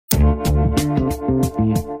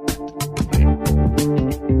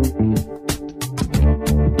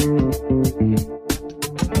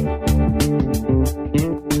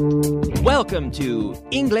Welcome to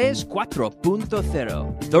Inglés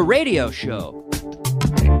 4.0, the radio show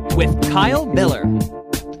with Kyle Miller.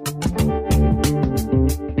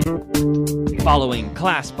 Following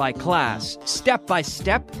class by class, step by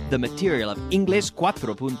step, the material of Inglés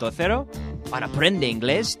 4.0 on Aprende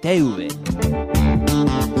Inglés TV.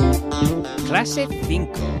 Clase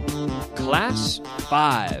 5, Class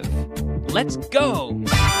 5. Let's go!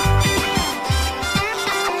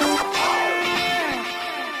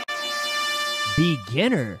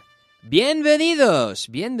 Beginner. Bienvenidos.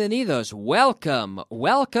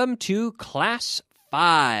 Welcome to Class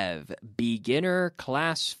 5. Beginner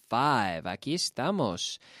Class 5. Aquí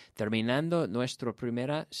estamos, terminando nuestra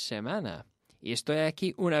primera semana. Y estoy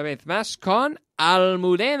aquí una vez más con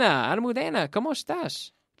Almudena. Almudena, ¿cómo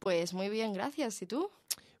estás? Pues muy bien, gracias. ¿Y tú?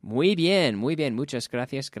 Muy bien. Muchas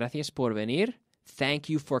gracias. Gracias por venir. Thank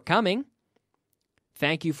you for coming.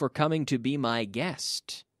 Thank you for coming to be my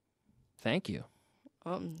guest. Thank you.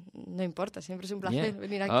 Oh, no importa, siempre es un placer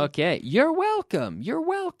venir aquí. Okay, you're welcome.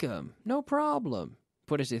 No problem.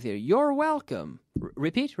 Puedes decir, you're welcome.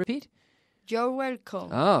 Repeat. You're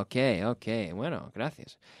welcome. Okay. Bueno,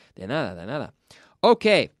 gracias. De nada.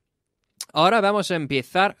 Okay, ahora vamos a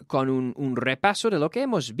empezar con un repaso de lo que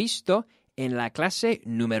hemos visto en la clase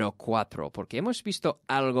número 4, porque hemos visto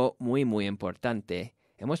algo muy importante.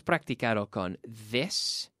 Hemos practicado con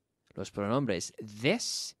this, los pronombres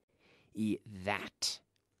this y that.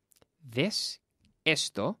 This,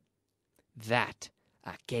 esto, that,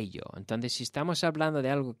 aquello. Entonces, si estamos hablando de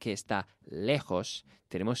algo que está lejos,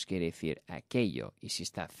 tenemos que decir aquello. Y si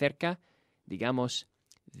está cerca, digamos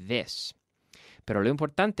this. Pero lo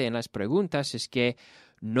importante en las preguntas es que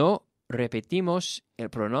no repetimos el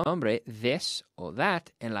pronombre this o that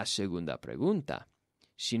en la segunda pregunta,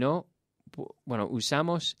 sino,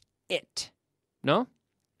 usamos it, ¿no?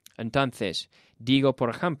 Entonces, digo, por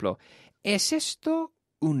ejemplo, ¿es esto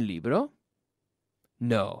un libro?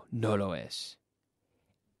 No lo es.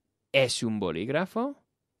 ¿Es un bolígrafo?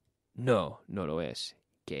 No lo es.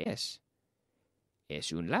 ¿Qué es?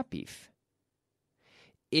 Es un lápiz.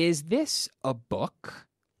 Is this a book?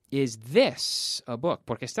 Is this a book?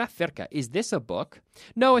 Porque está cerca. Is this a book?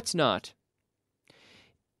 No, it's not.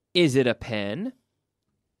 Is it a pen?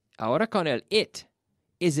 Ahora con el it.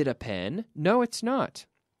 Is it a pen? No, it's not.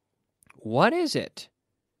 What is it?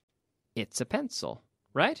 It's a pencil,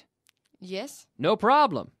 right? Yes. No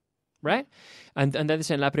problem, right?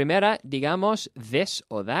 Entonces, en la primera, digamos this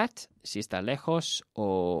o that, si está lejos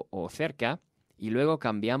o cerca, y luego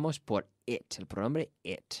cambiamos por it, el pronombre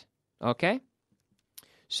it, ¿ok?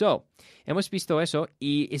 So, hemos visto eso,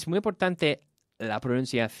 y es muy importante la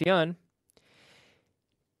pronunciación.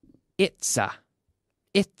 Itza.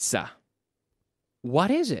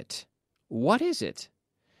 What is it?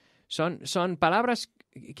 Son palabras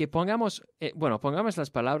que pongamos las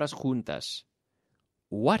palabras juntas.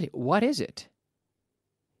 What is it?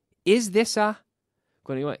 Is this a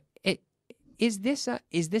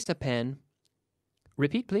pen?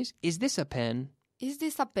 Repeat, please. Is this a pen? Is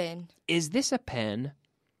this a pen? Is this a pen?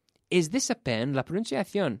 Is this a pen? La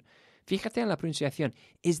pronunciación. Fíjate en la pronunciación.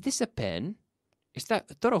 Is this a pen? Está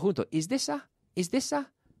todo junto. Is this a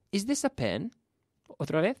pen?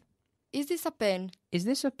 Otra vez. Is this a pen? Is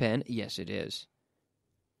this a pen? Yes, it is.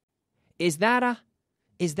 Is that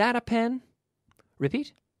a pen?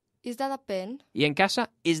 Repeat. Is that a pen? Y en casa,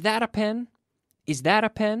 is that a pen? Is that a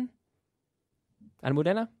pen?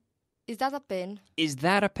 Almudena? Is that a pen? Is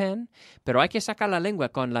that a pen? Pero hay que sacar la lengua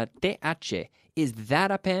con la TH. Is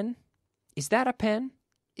that a pen? Is that a pen?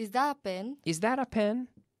 Is that a pen? Is that a pen?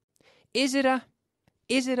 Is it a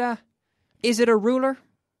ruler?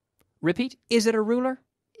 Repeat. Is it a ruler?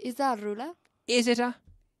 Is that a ruler? Is it a?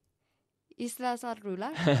 Is that a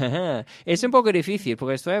ruler? Es un poco difícil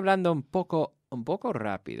porque estoy hablando un poco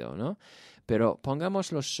rápido, ¿no? Pero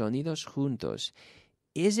pongamos los sonidos juntos.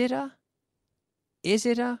 Is it a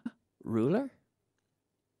ruler?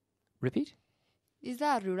 Repeat. Is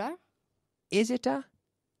that a ruler? Is it a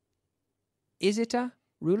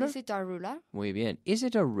ruler? Is it a ruler? Muy bien. Is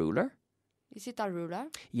it a ruler? Is it a ruler?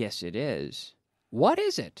 Yes, it is. What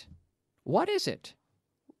is it? What is it?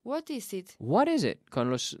 What is it?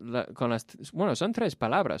 Son tres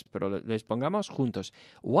palabras, pero les pongamos juntos.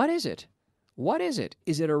 What is it? What is it?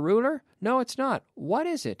 Is it a ruler? No, it's not. What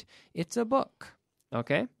is it? It's a book.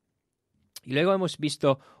 Okay? Y luego hemos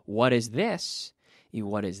visto what is this y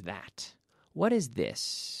what is that. What is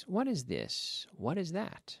this? What is this? What is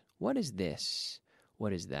that? What is this?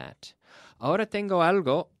 What is that? Ahora tengo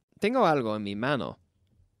algo en mi mano.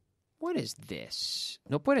 What is this?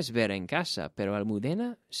 No puedes ver en casa, pero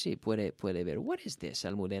Almudena sí puede ver. What is this,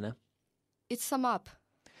 Almudena? It's a map.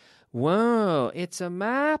 Wow, it's a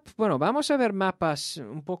map. Bueno, vamos a ver mapas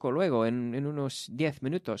un poco luego, en unos 10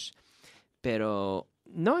 minutos. Pero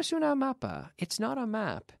no es una mapa. It's not a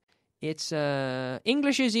map. It's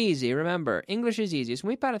English is easy, remember. English is easy. Es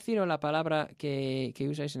muy parecido a la palabra que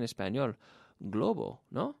usáis en español. Globo,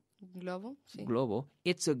 ¿no? Globo, sí. Globo.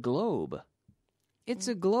 It's a globe. It's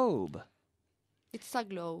a globe. It's a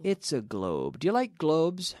globe. It's a globe. Do you like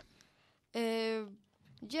globes?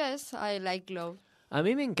 Yes, I like globe. A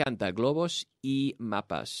mí me encanta globos y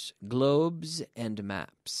mapas. Globes and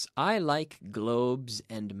maps. I like globes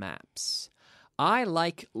and maps. I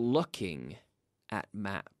like looking at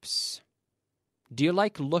maps. Do you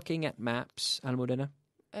like looking at maps, Almudena?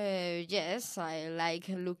 Yes, I like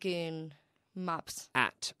looking maps.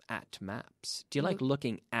 At maps. Do you like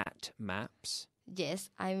looking at maps? Yes,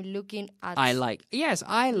 I'm looking at. I like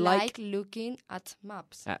looking at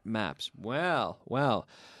maps. At maps. Well.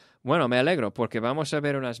 Bueno, me alegro porque vamos a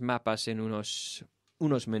ver unas mapas en unos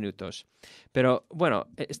minutos. Pero, bueno,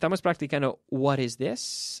 estamos practicando what is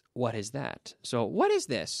this, what is that. So, what is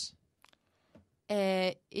this?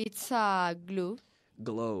 It's a globe.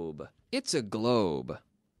 Globe. It's a globe.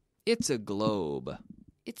 It's a globe.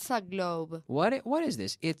 It's a globe. What is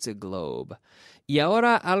this? It's a globe. Y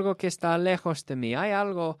ahora algo que está lejos de mí. Hay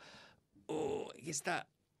algo que está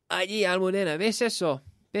allí, Almudena. ¿Ves eso?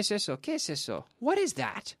 ¿Ves eso? ¿Qué es eso? What is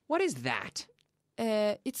that? What is that?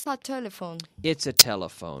 It's a telephone. It's a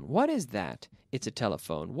telephone. What is that? It's a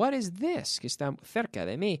telephone. What is this? Que está cerca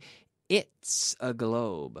de mí. It's a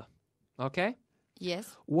globe. Okay?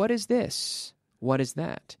 Yes. What is this? What is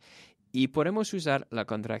that? Y podemos usar la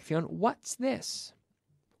contracción what's this?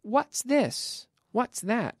 What's this? What's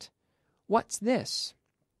that? What's this?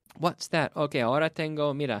 What's that? Okay, ahora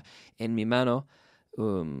tengo, mira, en mi mano,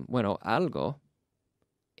 algo.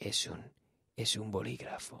 Es un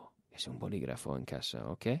bolígrafo. Es un bolígrafo en casa,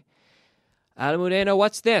 ¿ok? Almudena,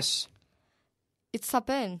 what's this? It's a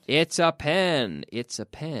pen. It's a pen. It's a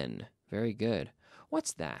pen. Very good.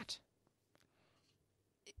 What's that?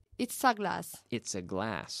 It's a glass. It's a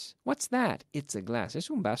glass. What's that? It's a glass. Es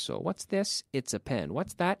un vaso. What's this? It's a pen.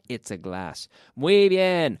 What's that? It's a glass. Muy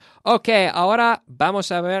bien. Ok, ahora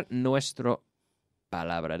vamos a ver nuestro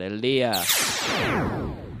palabra del día.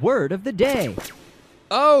 Word of the day.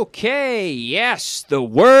 Okay, yes, the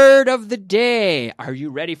word of the day. Are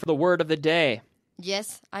you ready for the word of the day?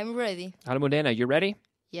 Yes, I'm ready. Almudena, you ready?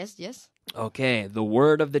 Yes. Okay, the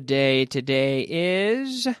word of the day today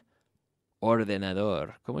is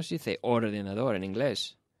ordenador. ¿Cómo se dice ordenador en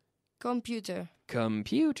inglés? Computer.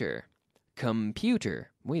 Computer.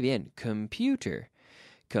 Muy bien, computer.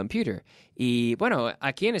 Y bueno,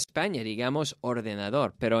 aquí en España digamos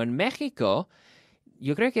ordenador, pero en México,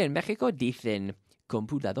 yo creo que en México dicen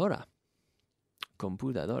computadora.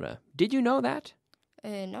 Did you know that?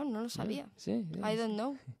 No lo sabía. Sí. I don't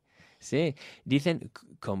know. Sí, dicen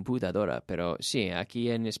computadora, pero sí, aquí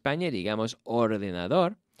en España digamos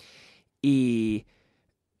ordenador y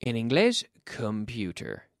en inglés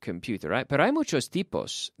computer, right? Pero hay muchos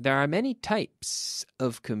tipos. There are many types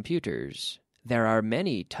of computers.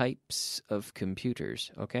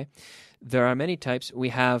 Okay? There are many types.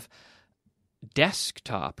 We have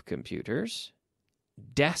desktop computers.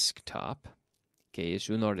 Desktop, que es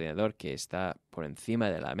un ordenador que está por encima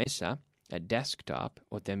de la mesa, a desktop,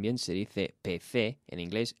 o también se dice PC, en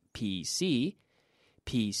inglés PC,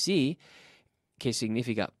 que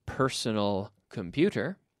significa personal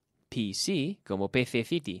computer, PC, como PC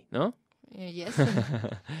City, ¿no? Yes.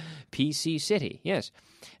 PC City, yes.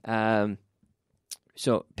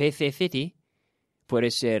 So, PC City puede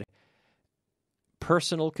ser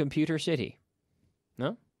personal computer city,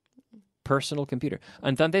 ¿no? Personal computer.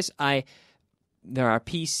 Entonces, there are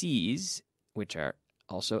PCs, which are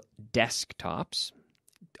also desktops,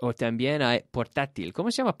 o también hay portátil.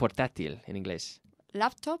 ¿Cómo se llama portátil en inglés?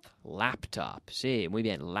 Laptop? Laptop. Sí, muy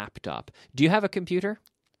bien, laptop. Do you have a computer?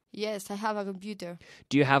 Yes, I have a computer.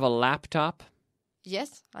 Do you have a laptop?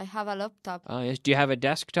 Yes, I have a laptop. Oh, yes. Do you have a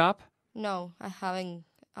desktop? No, I haven't.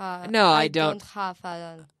 No, I don't.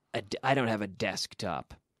 I don't have a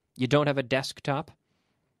desktop. You don't have a desktop?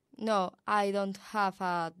 No, I don't have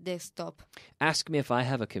a desktop. Ask me if I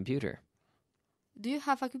have a computer. Do you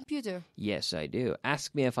have a computer? Yes, I do.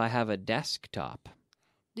 Ask me if I have a desktop.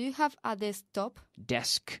 Do you have a desktop?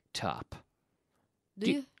 Desktop.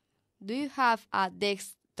 Do you have a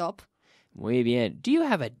desktop? Muy bien. Do you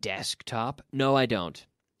have a desktop? No, I don't.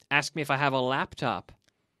 Ask me if I have a laptop.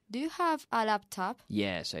 Do you have a laptop?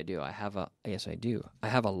 Yes, I do. Yes, I do. I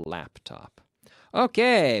have a laptop.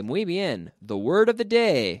 Okay, muy bien. The word of the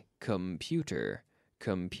day, computer.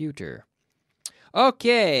 Ok,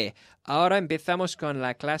 ahora empezamos con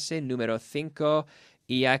la clase número 5.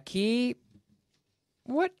 Y aquí,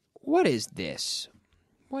 what is this?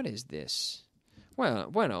 What is this?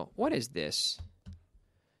 Bueno, what is this?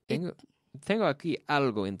 Tengo aquí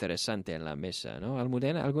algo interesante en la mesa, ¿no?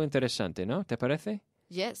 Almudena, algo interesante, ¿no? ¿Te parece?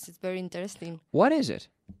 Yes, it's very interesting. What is it?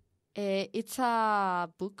 It's a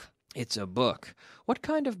book. It's a book. What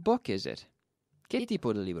kind of book is it? ¿Qué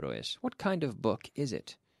tipo de libro es? What kind of book is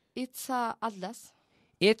it? It's a atlas.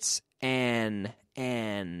 It's an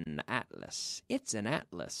atlas. It's an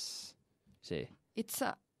atlas. Sí. It's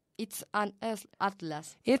an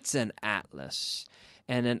atlas. It's an atlas.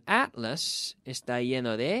 And an atlas está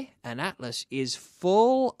lleno de... An atlas is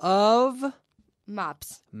full of...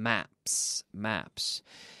 Maps. Maps.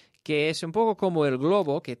 Que es un poco como el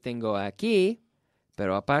globo que tengo aquí,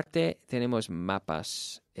 pero aparte tenemos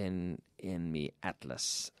mapas en mi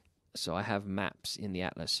atlas. So I have maps in the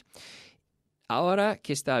atlas. Ahora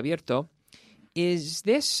que está abierto, is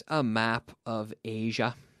this a map of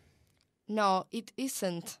Asia? No, it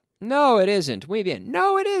isn't. No, it isn't. Muy bien.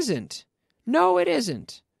 No, it isn't. No, it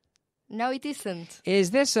isn't. No, it isn't.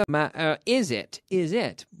 Is this a map? Is it?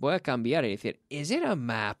 Voy a cambiar y decir, is it a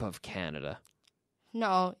map of Canada?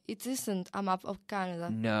 No, it isn't a map of Canada.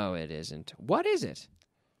 No, it isn't. What is it?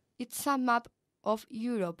 It's a map of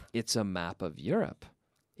Europe. It's a map of Europe.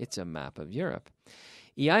 It's a map of Europe.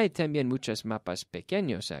 Y hay también muchos mapas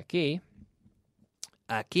pequeños aquí.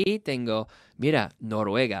 Aquí tengo, mira,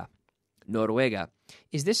 Noruega.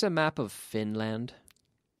 Is this a map of Finland?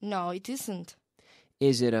 No, it isn't.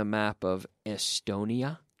 Is it a map of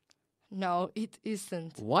Estonia? No, it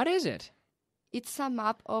isn't. What is it? It's a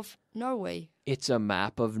map of Norway. It's a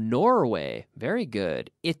map of Norway. Very good.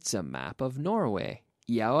 It's a map of Norway.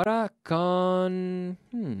 Y ahora con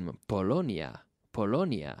Polonia.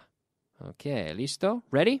 Okay, ¿listo?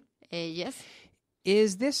 Ready? Yes.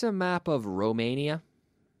 Is this a map of Romania?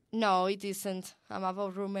 No, it isn't a map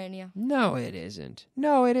of Romania. No, it isn't.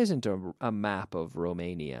 No, it isn't a map of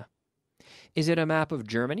Romania. Is it a map of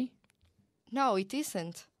Germany? No, it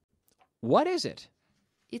isn't. What is it?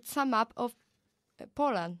 It's a map of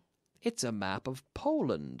Poland. It's a map of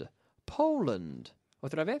Poland.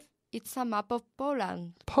 Otra vez? It's a map of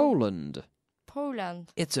Poland. Poland.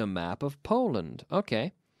 It's a map of Poland.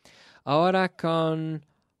 Okay. Ahora con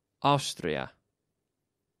Austria.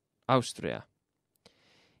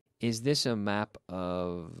 Is this a map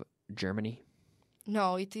of Germany?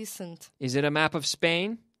 No, it isn't. Is it a map of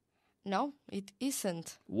Spain? No, it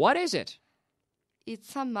isn't. What is it?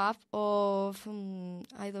 It's a map of...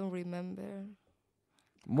 I don't remember.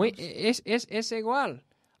 Es igual.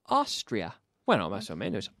 Austria. Bueno, más o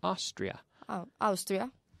menos. Austria.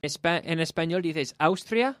 Austria. En español dices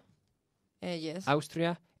Austria. Yes.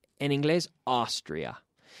 Austria. En inglés, Austria.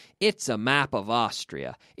 It's a map of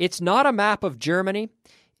Austria. It's not a map of Germany.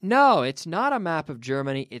 No, it's not a map of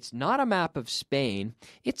Germany. It's not a map of Spain.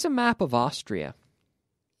 It's a map of Austria.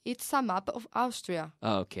 It's a map of Austria.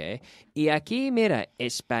 Okay. Y aquí, mira,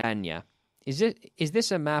 España. Is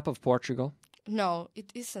this a map of Portugal? No,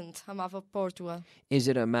 it isn't a map of Portugal. Is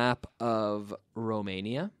it a map of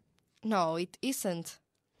Romania? No, it isn't.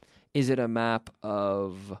 Is it a map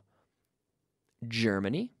of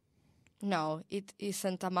Germany? No, it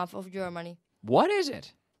isn't a map of Germany. What is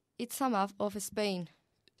it? It's a map of Spain.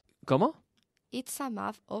 ¿Cómo? It's a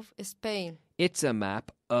map of Spain. It's a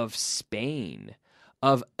map of Spain.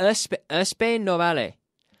 Of Spain no vale.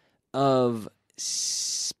 Of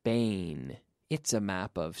Spain. It's a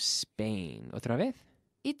map of Spain. ¿Otra vez?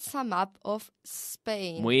 It's a map of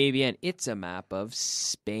Spain. Muy bien. It's a map of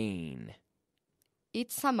Spain.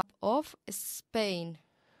 It's a map of Spain.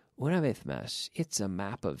 Una vez más. It's a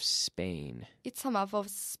map of Spain. It's a map of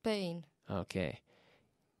Spain. Okay.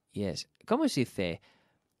 Yes. ¿Cómo se dice?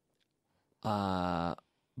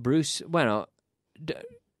 Bruce, bueno,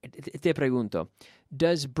 te pregunto,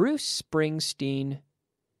 does Bruce Springsteen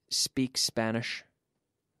speak Spanish?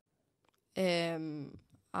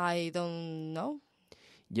 I don't know.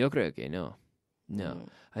 Yo creo que no. No.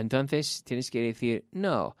 Entonces tienes que decir,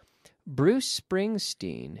 no, Bruce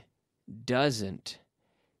Springsteen doesn't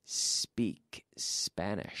speak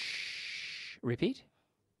Spanish. Repeat.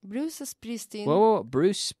 Bruce Springsteen. Whoa,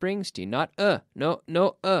 Bruce Springsteen, not No,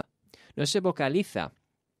 no se vocaliza.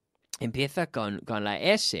 Empieza con la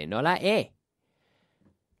S, no la E.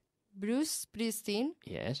 Bruce Springsteen.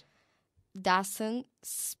 Yes. Doesn't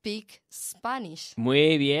speak Spanish.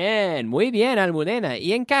 Muy bien, Almudena.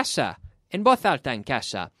 ¿Y en casa? En voz alta en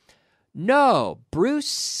casa. No, Bruce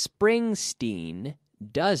Springsteen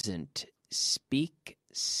doesn't speak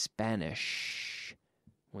Spanish.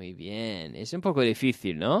 Muy bien. Es un poco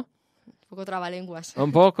difícil, ¿no? poco trabalenguas.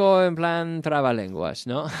 Un poco en plan trabalenguas,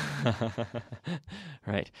 ¿no?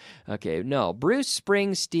 Right. Okay. No, Bruce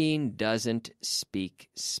Springsteen doesn't speak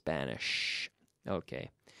Spanish. Okay.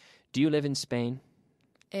 Do you live in Spain?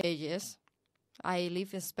 Yes, I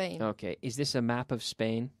live in Spain. Okay. Is this a map of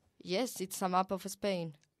Spain? Yes, it's a map of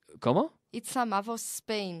Spain. ¿Cómo? It's a map of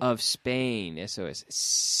Spain. Of Spain. Eso es.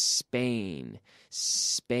 Spain.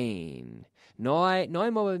 Spain. No hay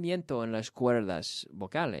movimiento en las cuerdas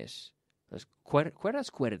vocales. Las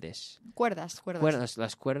cuerdas. Cuerdas.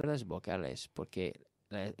 Las cuerdas vocales, porque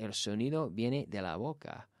el sonido viene de la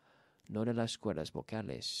boca, no de las cuerdas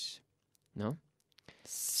vocales, ¿no?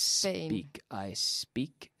 Spain. I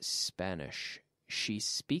speak Spanish. She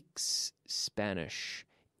speaks Spanish.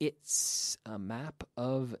 It's a map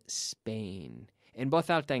of Spain. En voz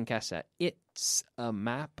alta en casa, it's a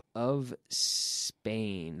map of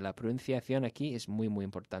Spain. La pronunciación aquí es muy, muy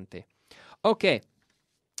importante. Ok,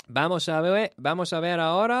 vamos a ver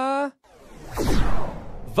ahora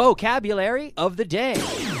vocabulary of the day.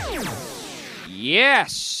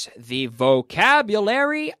 Yes, the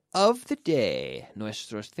vocabulary of the day.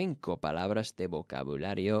 Nuestros 5 palabras de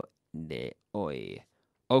vocabulario de hoy.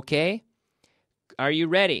 Ok, are you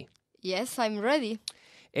ready? Yes, I'm ready.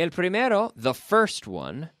 El primero, the first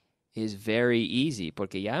one, is very easy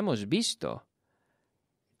porque ya hemos visto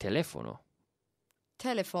teléfono.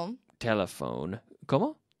 Telephone. Telephone.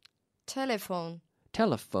 ¿Cómo? Telephone.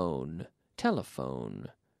 Telephone.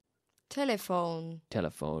 Telephone. Telephone.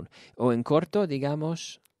 Telephone. O en corto,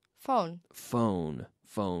 digamos, Phone. phone.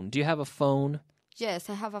 Phone. Do you have a phone? Yes,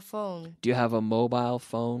 I have a phone. Do you have a mobile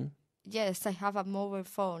phone? Yes, I have a mobile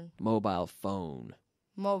phone. Mobile phone.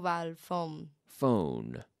 Mobile phone.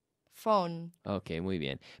 Phone. Phone. Ok, muy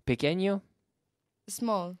bien. Pequeño?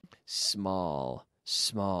 Small. Small.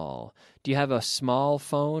 Small. Do you have a small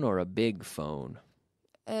phone or a big phone?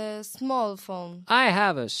 Small phone. I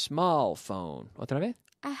have a small phone. ¿Otra vez?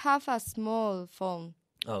 I have a small phone.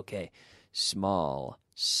 Ok. Small.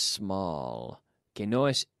 Small. Que no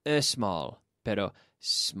es small, pero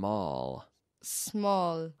small.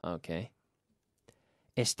 Small. Ok.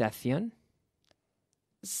 Estación?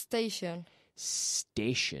 Station.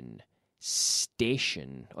 Station.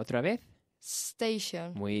 Station. ¿Otra vez?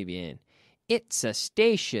 Station. Muy bien. It's a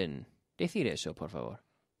station. Decir eso, por favor.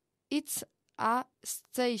 It's a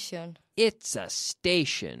station. It's a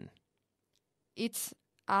station. It's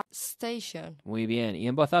a station. Muy bien. Y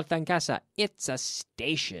en voz alta en casa, it's a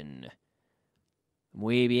station.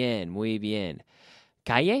 Muy bien, muy bien.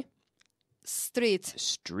 Calle? Street.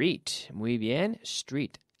 Street. Muy bien.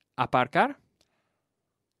 Street. Aparcar?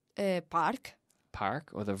 Park.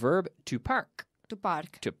 Park. Or the verb to park. To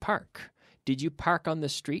park. To park. Did you park on the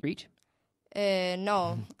street?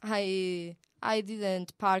 No, I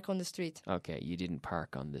didn't park on the street. Okay, you didn't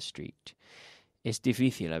park on the street. Es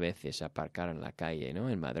difícil a veces aparcar en la calle, ¿no?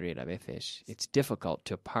 En Madrid a veces. It's difficult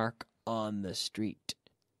to park on the street.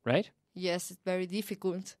 Right? Yes, it's very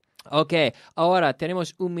difficult. Ok, ahora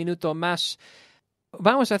tenemos un minuto más.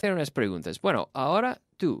 Vamos a hacer unas preguntas. Bueno, ahora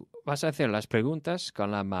tú vas a hacer las preguntas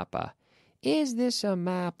con la mapa. Is this a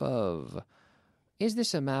map of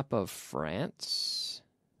France?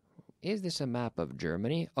 Is this a map of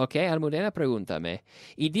Germany? Ok, Almudena, pregúntame.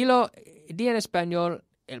 Y di en español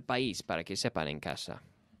el país para que sepan en casa.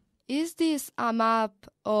 Is this a map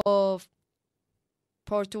of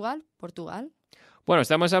Portugal? Bueno,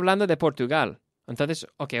 estamos hablando de Portugal. Entonces,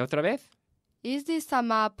 ok, otra vez. Is this a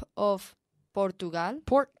map of Portugal?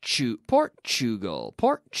 Portugal.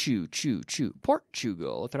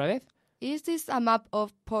 Otra vez. Is this a map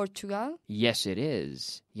of Portugal? Yes, it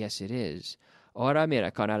is. Yes, it is. Ahora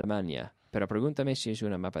mira con Alemania, pero pregúntame si es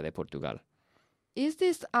una mapa de Portugal. Is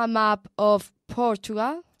this a map of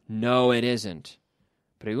Portugal? No, it isn't.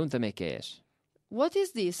 Pregúntame qué es. What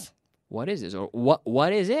is this? What is this? Or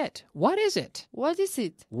what is it? What is it? What is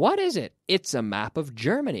it? What is it? It's a map of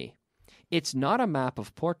Germany. It's not a map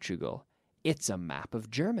of Portugal. It's a map of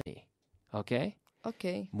Germany. ¿Ok?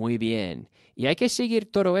 Okay. Muy bien. Y hay que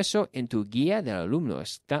seguir todo eso en tu guía del alumno.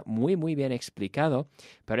 Está muy, muy bien explicado.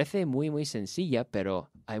 Parece muy, muy sencilla, pero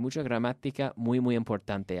hay mucha gramática muy, muy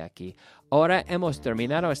importante aquí. Ahora hemos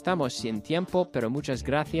terminado. Estamos sin tiempo, pero muchas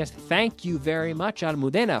gracias. Thank you very much,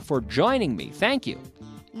 Almudena, for joining me. Thank you.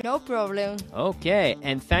 No problem. Okay,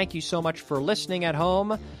 and thank you so much for listening at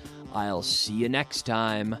home. I'll see you next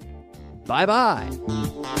time. Bye-bye.